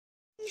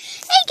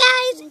Hey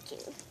guys!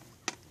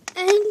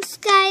 I'm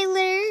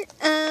Skylar.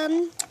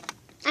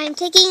 I'm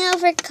taking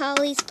over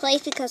Collie's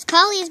place because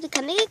Collie is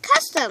becoming a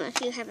custom,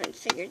 if you haven't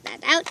figured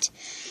that out.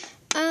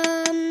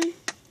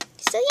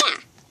 So yeah.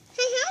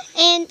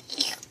 And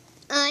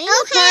I'm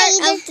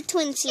part of the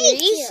twin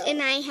series,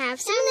 and I have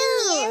some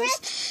news.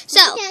 So,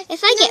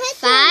 if I get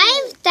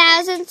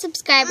 5,000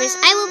 subscribers,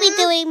 I will be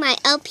doing my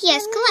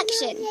LPS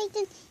collection.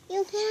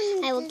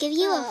 I will give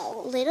you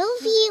a little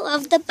view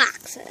of the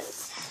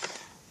boxes.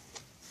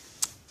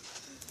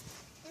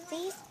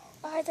 These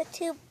are the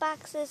 2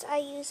 boxes I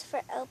use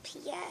for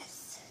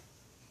LPS.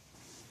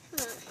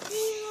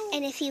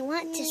 And if you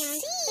want to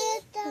see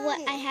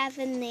what I have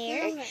in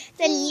there,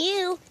 then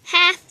you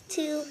have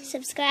to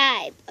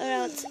subscribe, or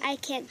else I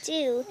can't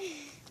do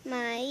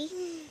my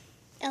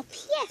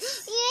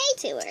LPS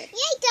tour.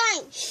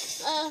 So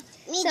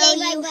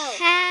you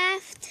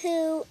have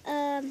to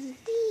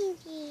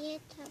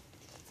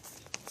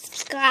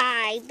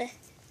subscribe.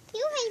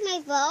 You hate my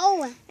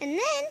bow. And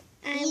then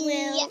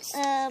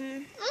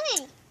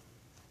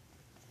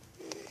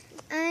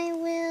I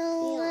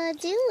will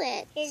do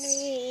it. It's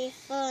really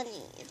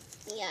funny.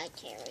 Yeah,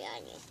 Terry.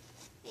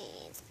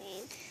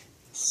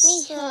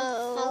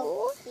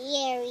 So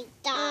Jerry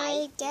died.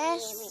 I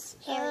guess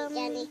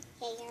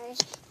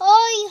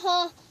Hoi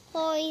ho,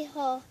 hoi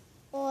ho,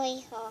 hoi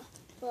ho.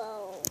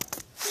 Whoa.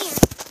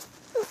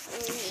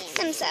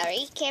 I'm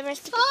sorry, camera's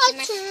the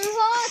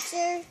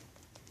Hotter.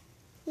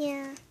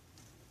 Yeah.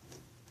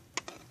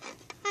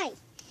 Hi.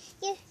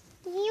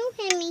 You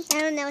hear me? I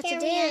don't know what to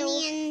do.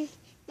 And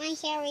my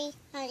Harry,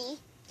 honey.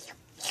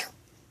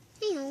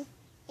 Hello,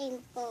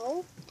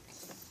 rainbow.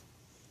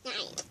 I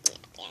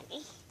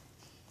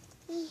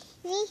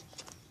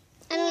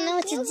don't know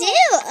what to do. You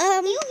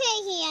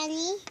hey,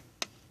 honey.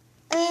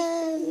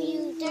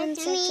 One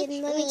second.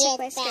 Let me check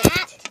my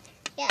script.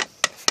 Yeah.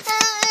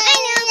 I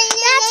know.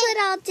 That's what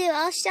I'll do.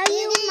 I'll show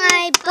you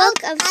my book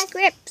of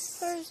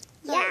scripts.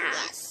 Yeah.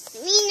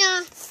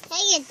 Mina,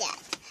 hey, your dad.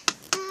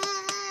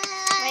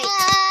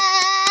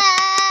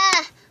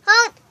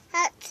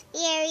 Hot,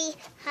 Jerry,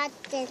 hot,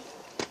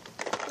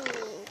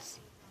 please.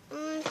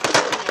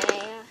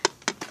 Okay.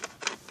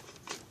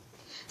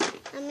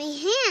 On my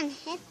hand,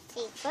 hit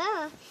the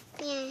ball.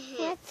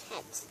 Yeah,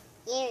 hot.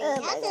 Jerry,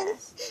 hot.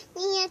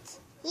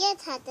 Yes,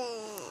 hot.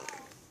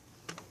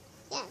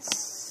 Yes.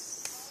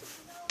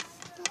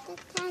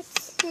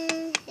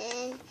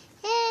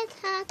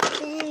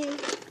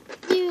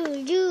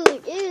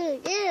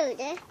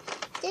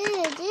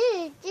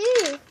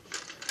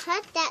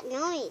 Cut that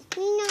noise.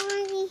 We not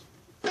already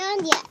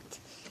done yet.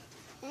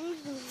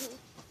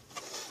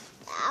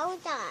 Now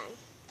done.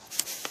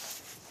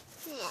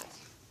 Yes.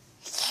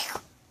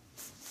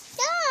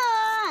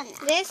 Done.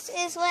 This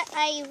is what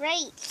I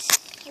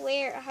write,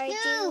 where I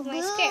do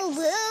my scripts.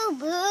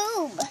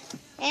 Boob.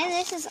 And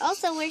this is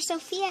also where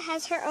Sophia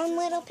has her own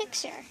little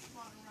picture.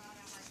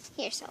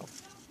 Here, so.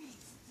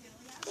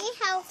 We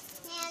help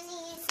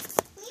Nanny.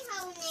 We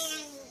help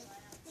Nanny.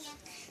 Yeah.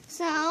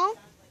 So,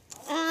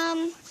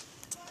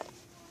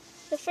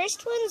 the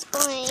first one's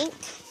blank.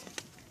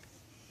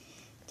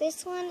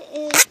 This one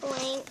is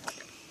blank.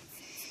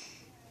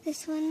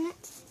 This one,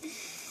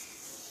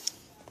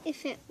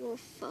 if it will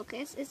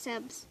focus, it's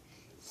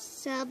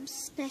sub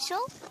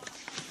special.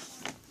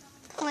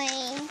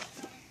 Plain.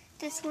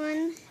 This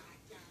one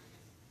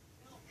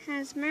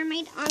has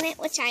mermaid on it,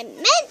 which I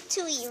meant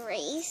to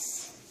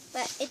erase,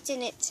 but it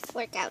didn't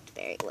work out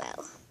very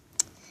well.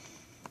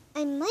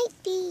 I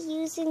might be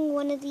using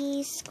one of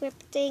these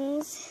script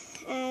things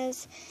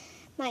as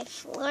my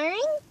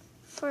flooring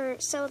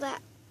so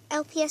that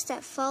LPS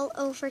that fall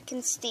over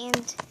can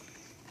stand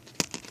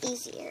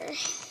easier.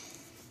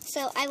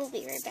 So I will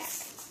be right back.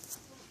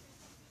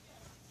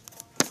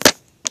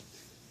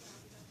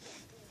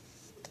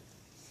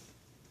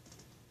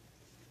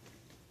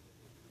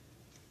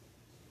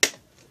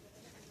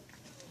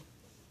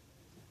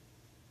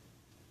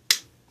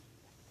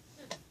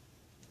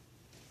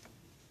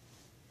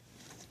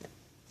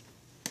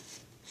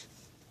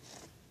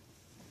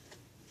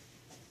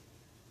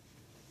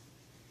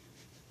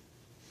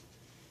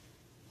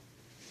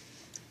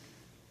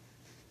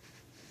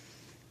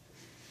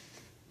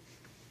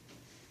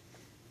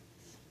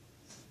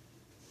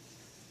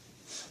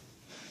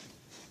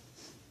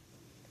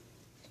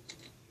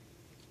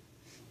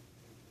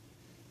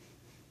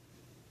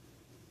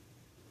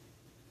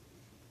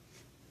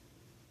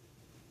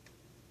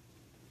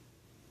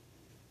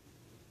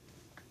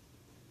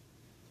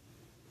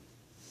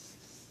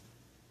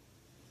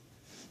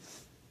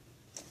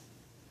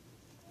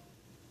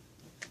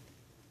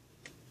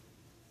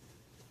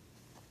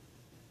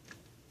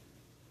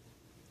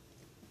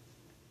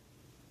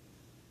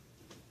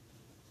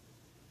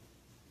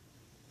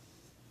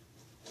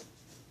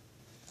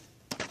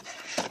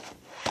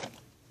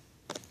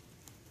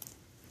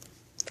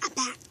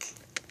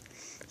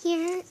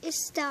 Here is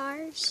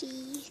Star.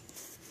 She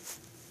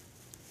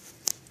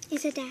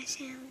is a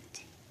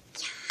dachshund.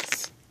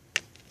 Yes.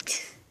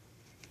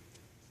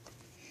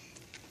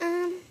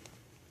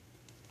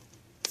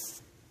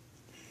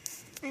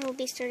 I I will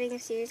be starting a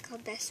series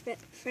called Best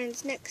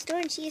Friends Next Door,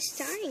 and she is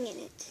starring in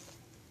it.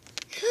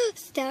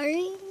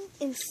 Starring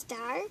in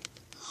Star?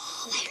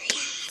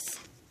 Hilarious.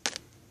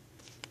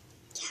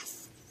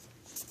 Yes.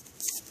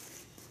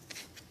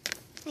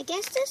 I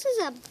guess this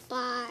is a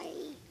buy.